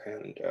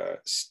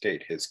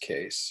state his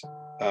case.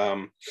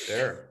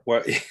 Sure.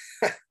 Well,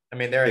 I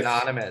mean, they're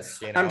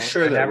anonymous, I'm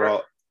sure they're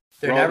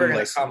never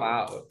going to come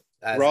out.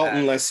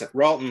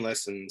 Ralton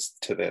listens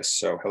to this,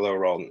 so hello,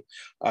 Ralton.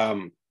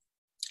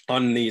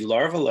 On the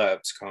Larva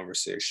Labs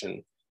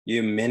conversation,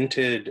 you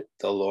minted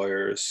the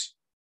lawyer's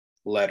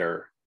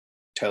letter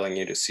telling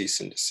you to cease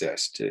and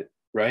desist,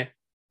 right?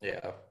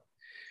 Yeah.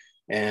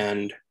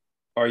 And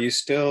are you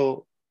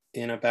still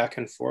in a back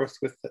and forth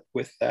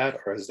with that,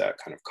 or has that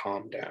kind of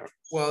calmed down?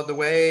 Well, the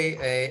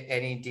way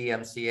any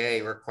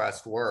DMCA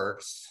request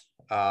works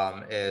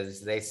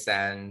is they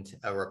send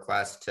a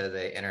request to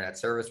the internet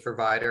service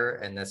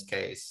provider. In this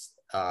case,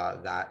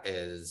 that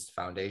is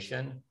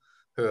Foundation,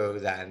 who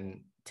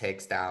then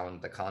takes down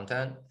the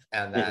content,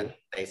 and then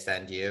they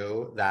send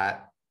you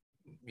that,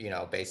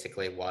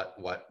 basically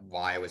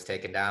why it was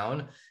taken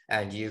down,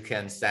 and you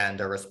can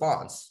send a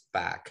response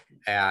back,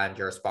 and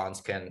your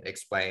response can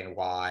explain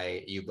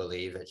why you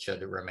believe it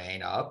should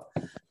remain up,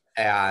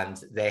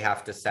 and they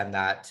have to send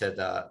that to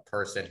the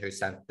person who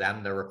sent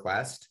them the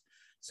request.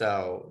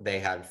 So they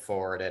had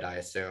forwarded, I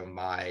assume,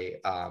 my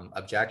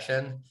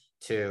objection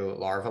to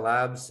Larva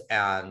Labs,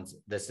 and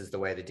this is the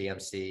way the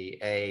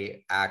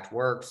DMCA Act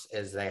works: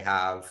 is they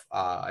have,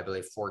 I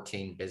believe,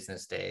 14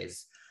 business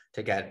days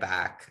to get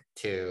back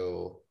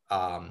to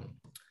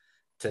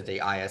the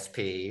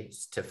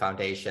ISP, to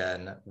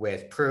Foundation,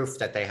 with proof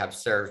that they have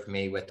served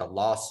me with a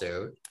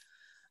lawsuit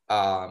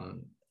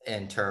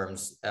in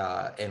terms,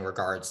 in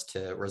regards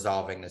to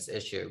resolving this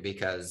issue,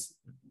 because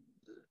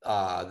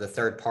the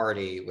third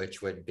party,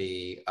 which would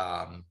be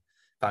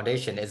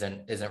Foundation,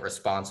 isn't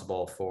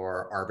responsible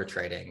for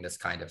arbitrating this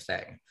kind of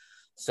thing.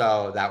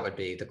 So that would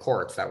be the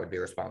courts that would be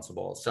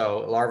responsible.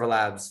 So Larva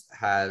Labs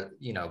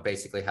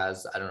basically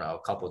has, I don't know,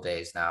 a couple of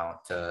days now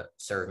to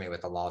serve me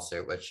with a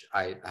lawsuit, which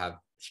I have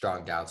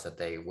strong doubts that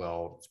they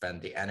will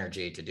spend the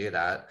energy to do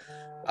that.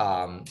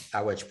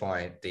 At which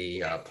point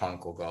the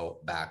punk will go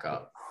back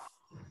up.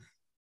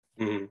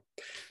 Mm-hmm.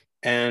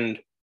 And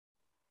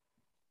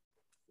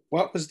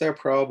what was their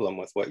problem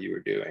with what you were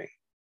doing?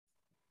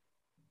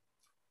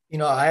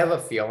 I have a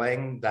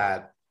feeling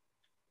that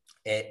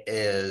it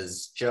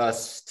is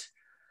just,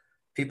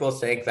 people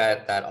think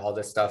that all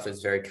this stuff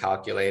is very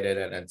calculated,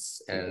 and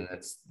it's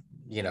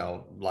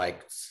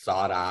like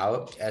thought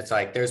out. It's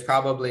like, there's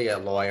probably a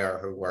lawyer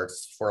who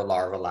works for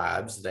Larva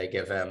Labs. They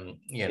give him,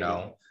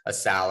 a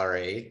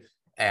salary,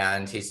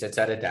 and he sits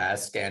at a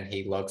desk and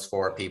he looks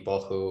for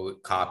people who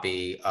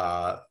copy,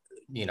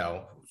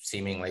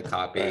 seemingly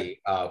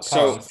copy.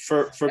 So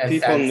for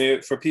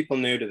people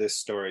new to this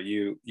story,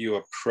 you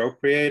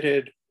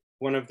appropriated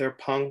one of their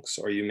punks,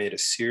 or you made a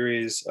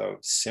series of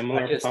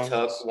similar punks? I just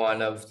took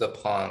one of the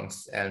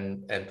punks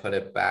and put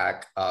it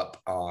back up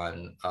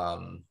on,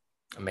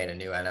 I made a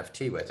new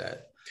NFT with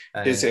it.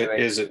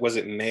 Was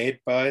it made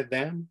by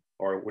them,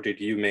 or did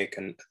you make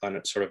a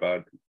sort of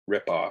a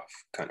rip-off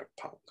kind of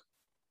punk?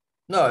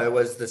 No, it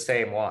was the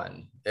same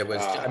one. It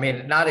was,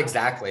 not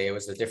exactly, it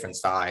was a different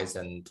size,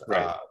 and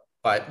right.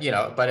 But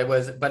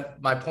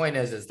my point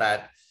is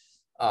that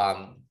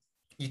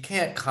you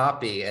can't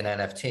copy an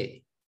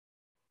NFT.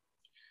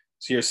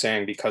 So you're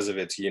saying because of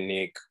its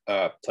unique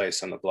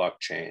place on the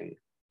blockchain,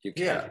 you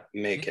can't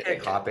make it.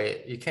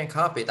 You can't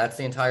copy it. That's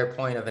the entire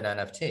point of an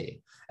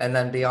NFT. And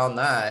then beyond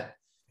that,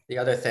 the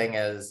other thing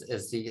is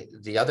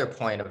the other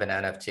point of an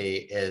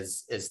NFT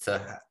is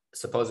to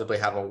supposedly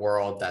have a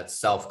world that's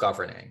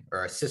self-governing,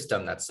 or a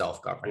system that's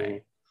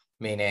self-governing,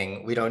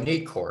 meaning we don't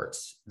need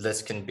courts.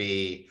 This can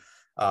be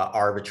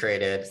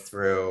arbitrated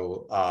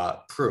through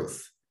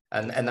proof.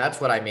 And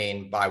that's what I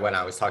mean by when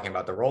I was talking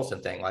about the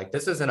Rolton thing. Like,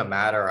 this isn't a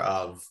matter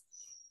of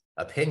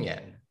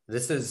opinion.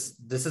 This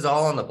is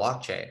all on the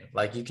blockchain.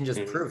 Like, you can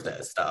just prove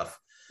this stuff.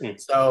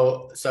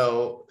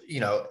 So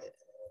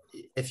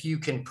if you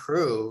can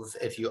prove,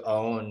 if you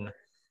own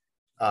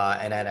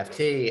an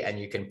NFT, and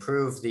you can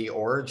prove the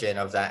origin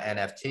of that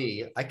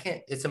NFT,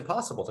 it's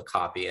impossible to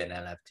copy an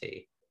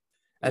NFT.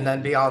 And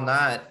then beyond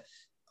that,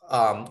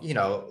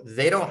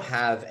 they don't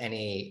have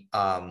any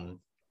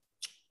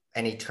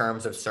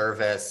terms of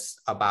service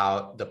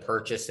about the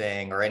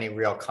purchasing, or any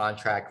real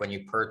contract when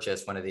you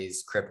purchase one of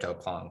these crypto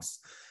punks.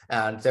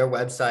 And their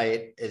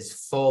website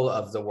is full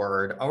of the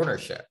word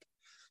ownership.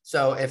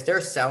 So if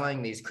they're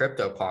selling these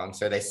crypto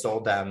punks, or they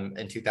sold them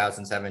in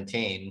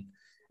 2017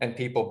 and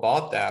people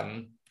bought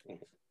them,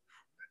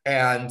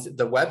 and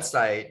the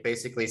website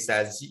basically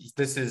says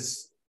this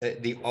is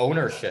the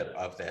ownership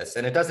of this,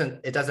 and it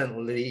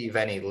doesn't leave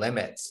any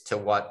limits to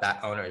what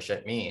that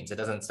ownership means. It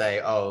doesn't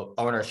say, oh,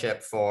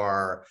 ownership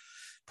for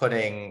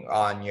putting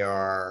on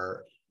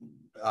your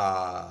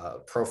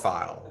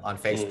profile on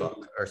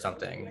Facebook or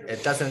something.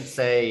 It doesn't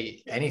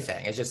say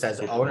anything. It just says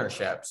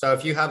ownership. So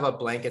if you have a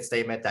blanket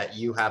statement that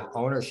you have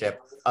ownership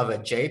of a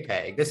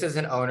JPEG, this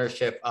isn't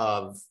ownership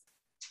of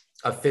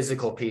a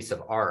physical piece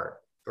of art,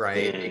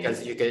 right?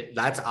 Because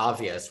that's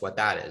obvious what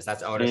that is.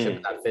 That's ownership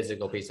of that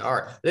physical piece of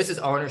art. This is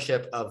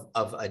ownership of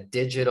a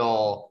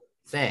digital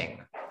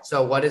thing.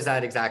 So what does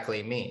that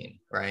exactly mean,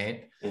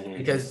 right?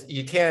 Because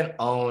you can't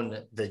own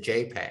the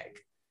JPEG.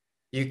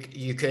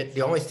 You could,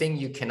 the only thing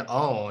you can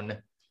own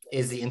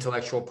is the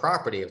intellectual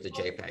property of the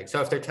JPEG. So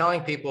if they're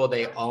telling people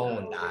they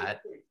own that,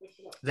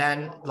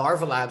 then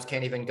Larva Labs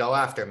can't even go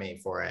after me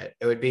for it.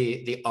 It would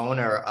be the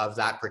owner of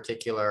that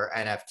particular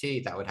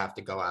NFT that would have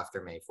to go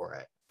after me for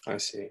it. I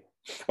see.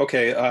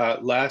 Okay,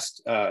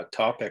 last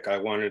topic I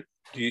wanted,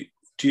 do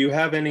you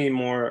have any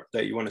more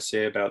that you want to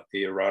say about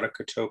the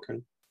erotica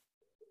token?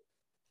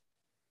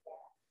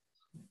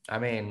 I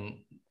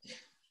mean,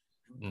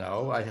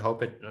 no, I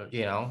hope it,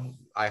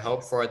 I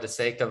hope for the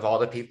sake of all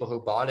the people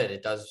who bought it,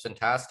 it does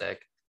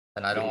fantastic.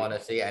 And I don't want to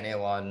see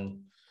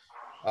anyone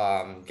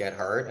get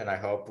hurt. And I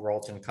hope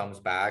Rolton comes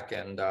back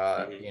and,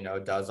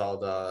 does all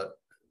the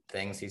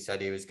things he said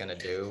he was going to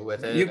do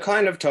with it. You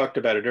kind of talked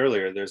about it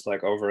earlier. There's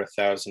like over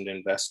 1,000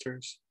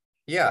 investors.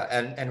 Yeah,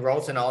 and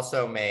Rolton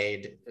also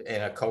made,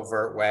 in a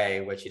covert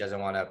way, which he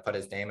doesn't want to put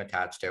his name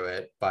attached to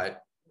it,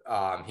 but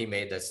he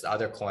made this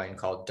other coin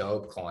called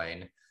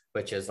Dogecoin,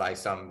 which is like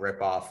some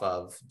ripoff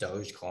of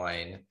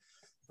Dogecoin,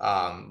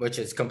 which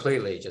is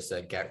completely just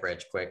a get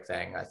rich quick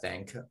thing, I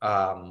think.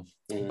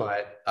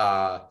 But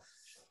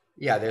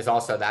yeah, there's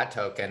also that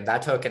token.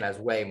 That token has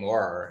way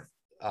more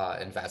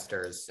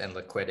investors and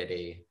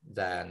liquidity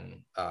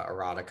than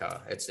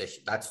erotica.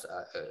 That's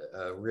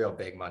a real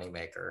big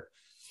moneymaker.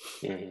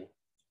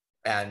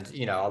 And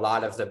a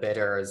lot of the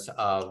bidders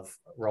of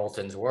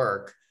Rolton's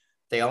work,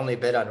 they only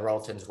bid on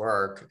Rolton's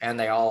work, and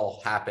they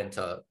all happen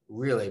to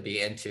really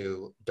be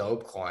into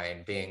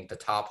Dogecoin, being the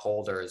top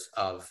holders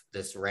of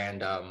this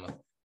random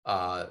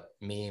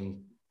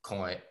meme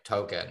coin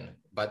token.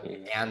 But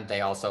and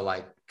they also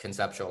like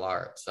conceptual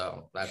art.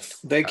 So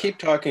they keep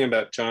talking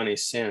about Johnny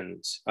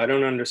Sins. I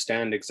don't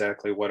understand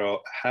exactly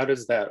how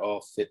does that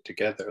all fit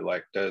together?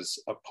 Like, does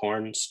a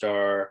porn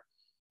star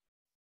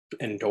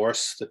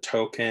endorse the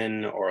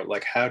token, or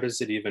like how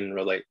does it even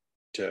relate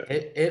to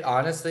it?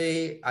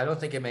 Honestly, I don't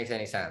think it makes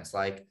any sense.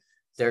 Like,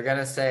 they're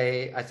gonna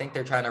say, I think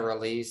they're trying to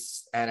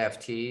release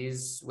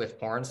NFTs with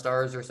porn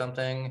stars or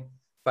something,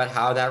 but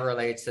how that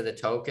relates to the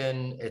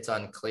token, it's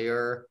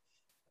unclear.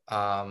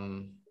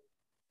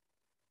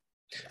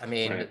 I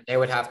mean, right. They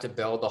would have to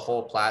build a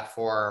whole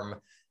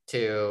platform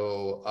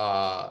to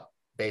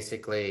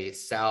basically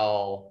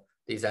sell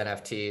these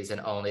NFTs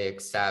and only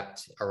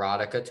accept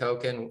erotica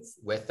token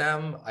with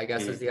them, I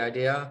guess is the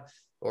idea,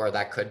 or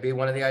that could be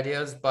one of the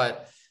ideas.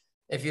 But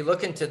if you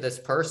look into this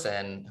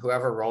person,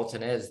 whoever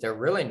Rolton is, they're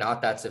really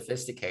not that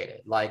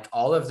sophisticated. Like,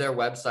 all of their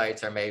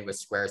websites are made with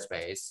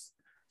Squarespace.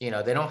 They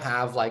don't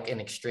have like an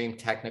extreme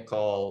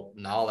technical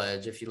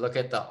knowledge. If you look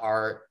at the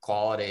art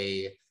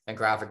quality and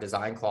graphic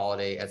design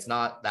quality, it's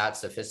not that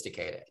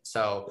sophisticated.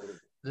 So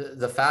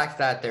the fact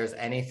that there's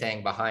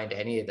anything behind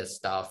any of this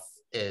stuff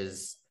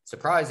is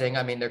surprising.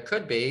 I mean, there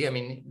could be. I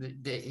mean,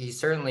 he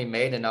certainly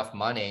made enough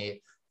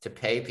money to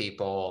pay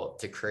people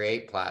to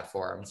create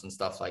platforms and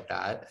stuff like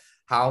that.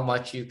 How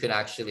much you can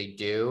actually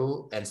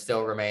do and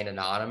still remain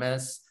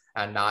anonymous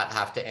and not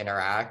have to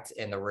interact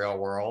in the real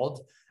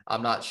world,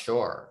 I'm not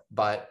sure.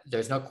 But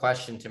there's no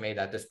question to me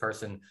that this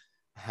person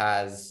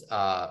has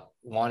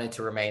wanted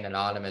to remain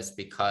anonymous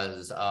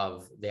because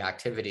of the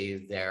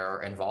activity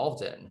they're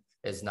involved in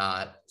is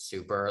not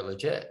super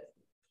legit.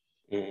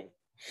 Yeah.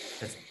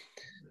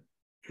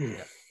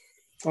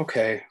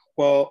 Okay,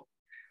 well,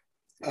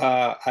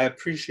 I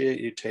appreciate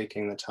you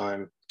taking the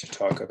time to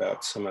talk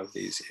about some of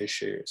these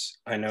issues.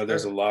 I know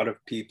there's a lot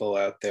of people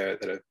out there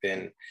that have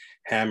been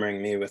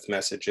hammering me with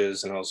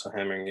messages and also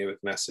hammering you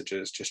with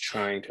messages, just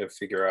trying to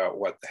figure out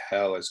what the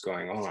hell is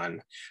going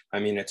on. I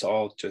mean, it's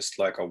all just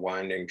like a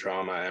winding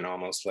drama and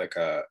almost like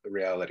a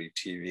reality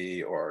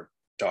TV or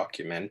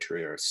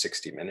documentary or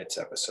 60 Minutes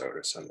episode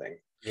or something.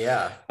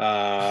 Yeah.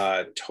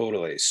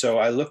 Totally. So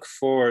I look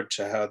forward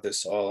to how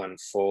this all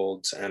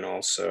unfolds, and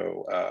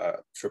also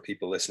for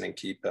people listening,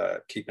 keep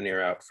an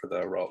ear out for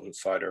the Rolton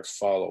Fighter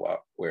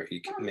follow-up where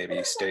he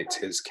maybe states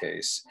his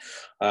case.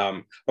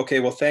 Okay,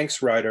 well,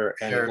 thanks, Ryder,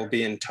 and we'll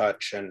be in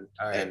touch, and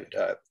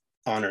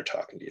honor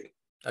talking to you.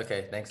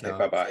 Okay, thanks. Okay,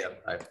 bye-bye.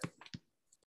 Bye.